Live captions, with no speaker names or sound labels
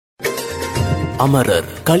அமரர்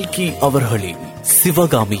கல்கி அவர்களின்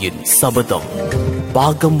சிவகாமியின் சபதம்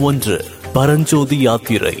பாகம் 1 பரஞ்சோதி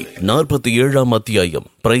யாத்திரை 47ஆம் அத்தியாயம்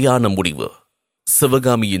பிரயாண முடிவு.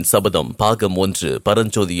 சிவகாமியின் சபதம் பாகம் 1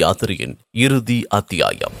 பரஞ்சோதி யாத்திரையின் இறுதி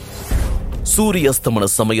அத்தியாயம். சூரிய அஸ்தமன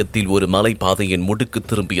சமயத்தில் ஒரு மலை பாதையின் முடுக்கு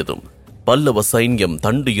திரும்பியதும் பல்லவ சைன்யம்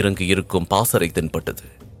தண்டு இறங்கி இருக்கும் பாசறை தென்பட்டது.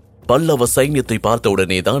 பல்லவ சைன்யத்தை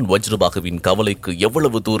பார்த்தவுடனேதான் வஜ்ரபாகுவின் கவலைக்கு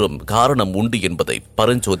எவ்வளவு தூரம் காரணம் உண்டு என்பதை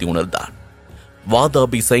பரஞ்சோதி உணர்ந்தான்.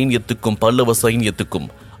 வாதாபி சைன்யத்துக்கும் பல்லவ சைன்யத்துக்கும்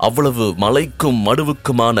அவ்வளவு மலைக்கும்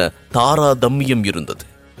மடுவுக்குமான தாராதம்யம் இருந்தது.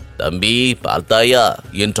 தம்பி, பார்த்தாயா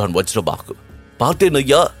என்றான் வஜ்ரபாகு. பார்த்தேன்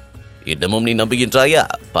ஐயா. இன்னமும் நீ நம்புகின்றாயா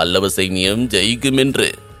பல்லவ சைன்யம் ஜெயிக்கும் என்று?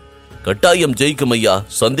 கட்டாயம் ஜெயிக்கும் ஐயா,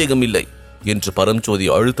 சந்தேகம் இல்லை என்று பரஞ்சோதி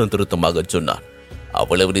அழுத்தம் திருத்தமாக சொன்னான்.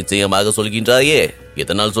 அவ்வளவு நிச்சயமாக சொல்கின்றாயே,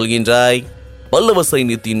 எதனால் சொல்கின்றாய்? பல்லவ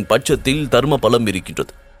சைன்யத்தின் பட்சத்தில் தர்ம பலம்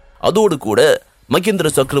இருக்கின்றது. அதோடு கூட மகேந்திர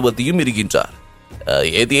சக்கரவர்த்தியும் இருக்கின்றார்.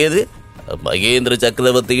 ஏது மகேந்திர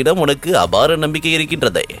சக்கரவர்த்தியிடம் உனக்கு அபார நம்பிக்கை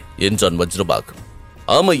இருக்கின்றதே என்றான் வஜ்ரபாகு.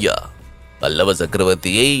 ஆமையா, பல்லவ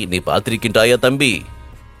சக்கரவர்த்தியை நீ பார்த்திருக்கின்றாயா தம்பி?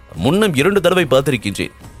 முன்னம் 2 தடவை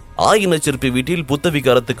பார்த்திருக்கின்றேன். ஆயின சிற்பி வீட்டில்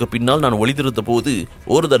புத்தவிகாரத்துக்கு பின்னால் நான் ஒளிந்திருந்த போது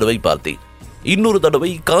ஒரு தடவை பார்த்தேன். இன்னொரு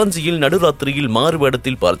தடவை காஞ்சியில் நடுராத்திரியில்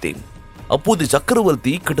மாறுவேடத்தில் பார்த்தேன். அப்போது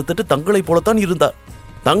சக்கரவர்த்தி கிட்டத்தட்ட தங்களைப் போலத்தான் இருந்தார்.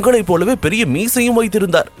 தங்களைப் போலவே பெரிய மீசையும்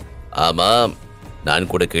வைத்திருந்தார். ஆமாம்,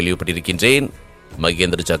 நான் கூட கேள்விப்பட்டிருக்கின்றேன்.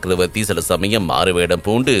 மகேந்திர சக்கரவர்த்தி சில சமயம் மாறுவேடம்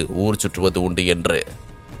பூண்டு ஊர் சுற்றுவது உண்டு என்று.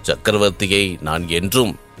 சக்கரவர்த்தியை நான்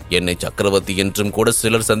என்றும், என்னை சக்கரவர்த்தி என்றும் கூட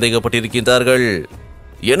சிலர் சந்தேகப்பட்டிருக்கின்றார்கள்.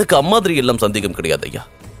 எனக்கு அம்மாதிரி எல்லாம் சந்தேகம் கிடையாது ஐயா.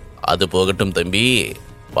 அது போகட்டும் தம்பி,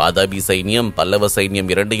 வாதாபி சைன்யம் பல்லவ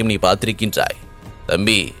சைன்யம் இரண்டையும் நீ பார்த்திருக்கின்றாய்.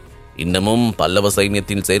 தம்பி, இன்னமும் பல்லவ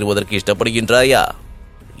சைன்யத்தில் சேருவதற்கு இஷ்டப்படுகின்றாயா?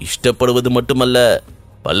 இஷ்டப்படுவது மட்டுமல்ல,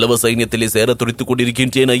 பல்லவ சைன்யத்திலே சேர துடித்துக்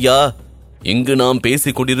கொண்டிருக்கின்றேன் ஐயா. இங்கு நாம்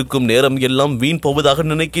பேசிக் கொண்டிருக்கும் நேரம் எல்லாம் வீண் போவதாக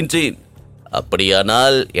நினைக்கின்றேன்.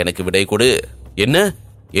 அப்படியானால் எனக்கு விடை கொடு. என்ன,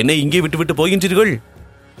 என்னை இங்கே விட்டுவிட்டு போகின்றீர்கள்?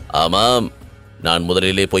 ஆமாம், நான்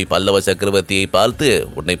முதலிலே போய் பல்லவ சக்கரவர்த்தியை பார்த்து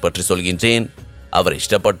உன்னை பற்றி சொல்கின்றேன். அவர்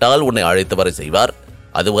இஷ்டப்பட்டால் உன்னை அழைத்து வர செய்வார்.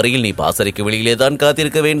 அதுவரையில் நீ பாசறைக்கு வெளியிலேதான்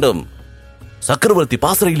காத்திருக்க வேண்டும். சக்கரவர்த்தி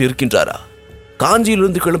பாசறையில் இருக்கின்றாரா?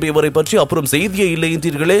 காஞ்சியிலிருந்து கிளம்பியவரை பற்றி அப்புறம் செய்தியே இல்லை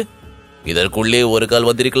என்றீர்களே. இதற்குள்ளே ஒரு கால்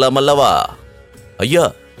வந்திருக்கலாம் அல்லவா? ஐயா,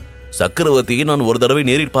 சக்கரவர்த்தியை நான் ஒரு தடவை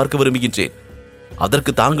நேரில் பார்க்க விரும்புகின்றேன்.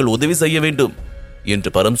 அதற்கு தாங்கள் உதவி செய்ய வேண்டும் என்று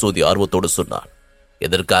பரஞ்சோதி ஆர்வத்தோடு சொன்னான்.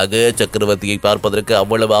 எதற்காக சக்கரவர்த்தியை பார்ப்பதற்கு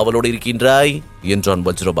அவ்வளவு ஆவலோடு இருக்கின்றாய் என்றான்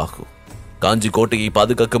வஜ்ரபாகு. காஞ்சி கோட்டையை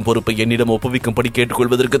பாதுகாக்கும் பொறுப்பை என்னிடம் ஒப்புவிக்கும்படி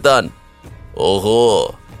கேட்டுக்கொள்வதற்குத்தான். ஓஹோ,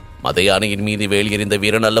 மத யானையின் மீது வேல் எறிந்த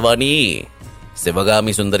வீரன் அல்லவா நீ?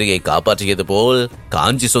 சிவகாமி சுந்தரியை காப்பாற்றியது போல்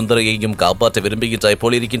காஞ்சி சுந்தரியையும் காப்பாற்ற விரும்புகின்றாய்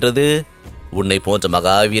போல் இருக்கின்றது. உன்னை போன்ற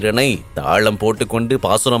மகாவீரனை தாளம் போட்டுக்கொண்டு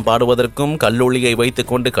பாசுரம் பாடுவதற்கும் கல்லொளியை வைத்துக்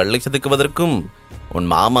கொண்டு கல்லை செதுக்குவதற்கும் உன்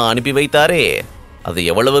மாமா அனுப்பி வைத்தாரே, அது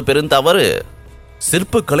எவ்வளவு பெருந்தவறு!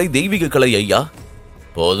 சிற்பக்கலை தெய்வீக கலை ஐயா.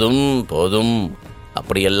 போதும் போதும்,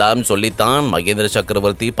 அப்படியெல்லாம் சொல்லித்தான் மகேந்திர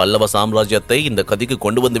சக்கரவர்த்தி பல்லவ சாம்ராஜ்யத்தை இந்த கதிக்கு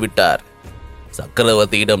கொண்டு வந்து விட்டார்.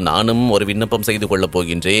 சக்கரவர்த்தியிடம் நானும் ஒரு விண்ணப்பம் செய்து கொள்ளப்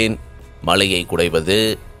போகின்றேன். மலையை குடைவது,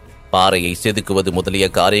 பாறையை செதுக்குவது முதலிய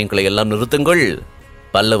காரியங்களை எல்லாம் நிறுத்துங்கள்.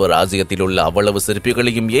 பல்லவ ராஜ்யத்தில் உள்ள அவ்வளவு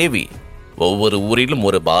சிற்பிகளையும் ஏவி ஒவ்வொரு ஊரிலும்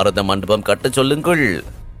ஒரு பாரத மண்டபம் கட்டச் சொல்லுங்கள்.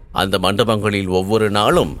 அந்த மண்டபங்களில் ஒவ்வொரு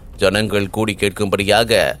நாளும் ஜனங்கள் கூடி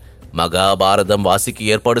கேட்கும்படியாக மகாபாரதம் வாசிக்க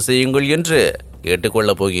ஏற்பாடு செய்யுங்கள் என்று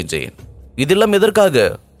கேட்டுக்கொள்ளப் போகின்றேன். இதெல்லாம் எதற்காக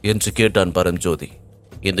என்று கேட்டான் பரஞ்சோதி.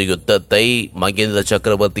 இந்த யுத்தத்தை மகேந்திர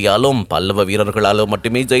சக்கரவர்த்தியாலும் பல்லவ வீரர்களாலும்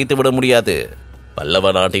மட்டுமே ஜெயித்துவிட முடியாது.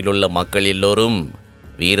 பல்லவ நாட்டில் உள்ள மக்கள் எல்லோரும்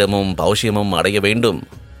வீரமும் பௌஷ்யமும் அடைய வேண்டும்.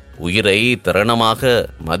 உயிரை திறனமாக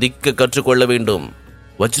மதிக்க கற்றுக்கொள்ள வேண்டும்.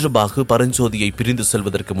 வஜ்ரபாகு பரஞ்சோதியை பிரிந்து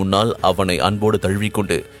செல்வதற்கு முன்னால் அவனை அன்போடு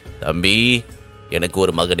தழுவிக்கொண்டு, தம்பி, எனக்கு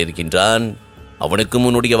ஒரு மகன் இருக்கின்றான். அவனுக்கு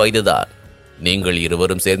முன்னுடைய வயதுதான். நீங்கள்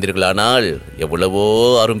இருவரும் சேர்ந்தீர்களானால் எவ்வளவோ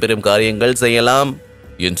அரும்பெரும் காரியங்கள் செய்யலாம்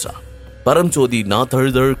என்றான். பரஞ்சோதி நான்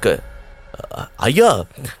தழுதழுக்க, ஐயா,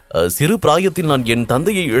 சிறு பிராயத்தில் நான் என்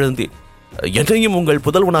தந்தையை இழந்தேன். என்னையும் உங்கள்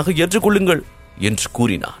புதல்வனாக ஏற்றுக்கொள்ளுங்கள் என்று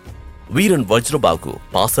கூறினான். வீரன் வஜ்ரபாகு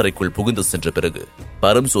பாசறைக்குள் புகுந்து சென்ற பிறகு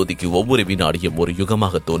பரஞ்சோதிக்கு ஒவ்வொரு வினாடியும் ஒரு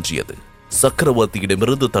யுகமாக தோன்றியது.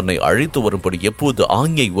 சக்கரவர்த்தியிடமிருந்து தன்னை அழைத்து வரும்படி எப்போது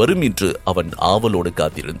ஆஞ்ஞை வரும் என்று அவன் ஆவலோடு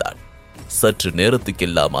காத்திருந்தான். சற்று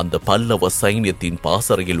நேரத்துக்கெல்லாம் அந்த பல்லவ சைன்யத்தின்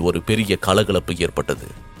பாசறையில் ஒரு பெரிய கலகலப்பு ஏற்பட்டது.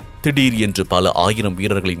 திடீர் என்று பல ஆயிரம்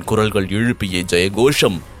வீரர்களின் குரல்கள் எழுப்பிய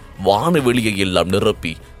ஜெயகோஷம் வானவெளியை எல்லாம்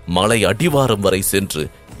நிரப்பி மலை அடிவாரம் வரை சென்று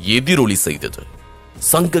எதிரொலி செய்தது.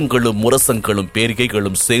 சங்கங்களும் முரசங்களும்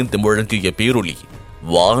பேரிகைகளும் சேர்ந்து முழங்கிய பேரொலி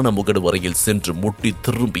வானமுகடு வரையில் சென்று முட்டி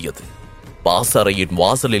திரும்பியது. பாசறையின்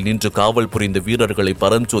வாசலில் நின்று காவல் புரிந்த வீரர்களை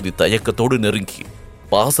பரஞ்சோதி தயக்கத்தோடு நெருங்கி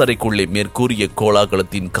பாசறைக்குள்ளே மேற்கூறிய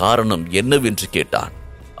கோலாகலத்தின் காரணம் என்னவென்று கேட்டான்.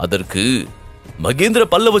 அதற்கு, மகேந்திர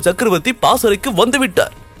பல்லவ சக்கரவர்த்தி பாசறைக்கு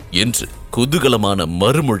வந்துவிட்டார் என்று குதூகலமான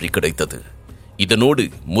மறுமொழி கிடைத்தது. இதனோடு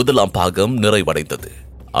முதலாம் பாகம் நிறைவடைந்தது.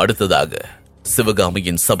 அடுத்ததாக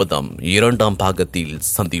சிவகாமியின் சபதம் 2ஆம் பாகத்தில்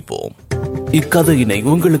சந்திப்போம். இக்கதையினை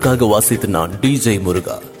உங்களுக்காக வாசித்து நான் DJ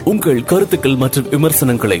முருகா. உங்கள் கருத்துக்கள் மற்றும்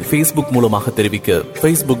விமர்சனங்களை Facebook மூலமாக தெரிவிக்க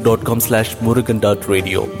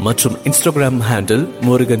facebook.com/murugan.radio மற்றும் Instagram ஹேண்டில்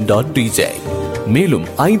murugan.dj. மேலும்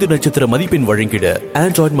 5 நட்சத்திர மதிப்பெண் வழங்கிட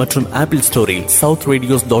Android மற்றும் Apple ஸ்டோரில்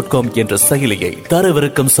southradios.com என்ற செயலியை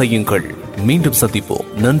தரவிறக்கம் செய்யுங்கள். மீண்டும்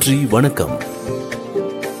சந்திப்போம். நன்றி, வணக்கம்.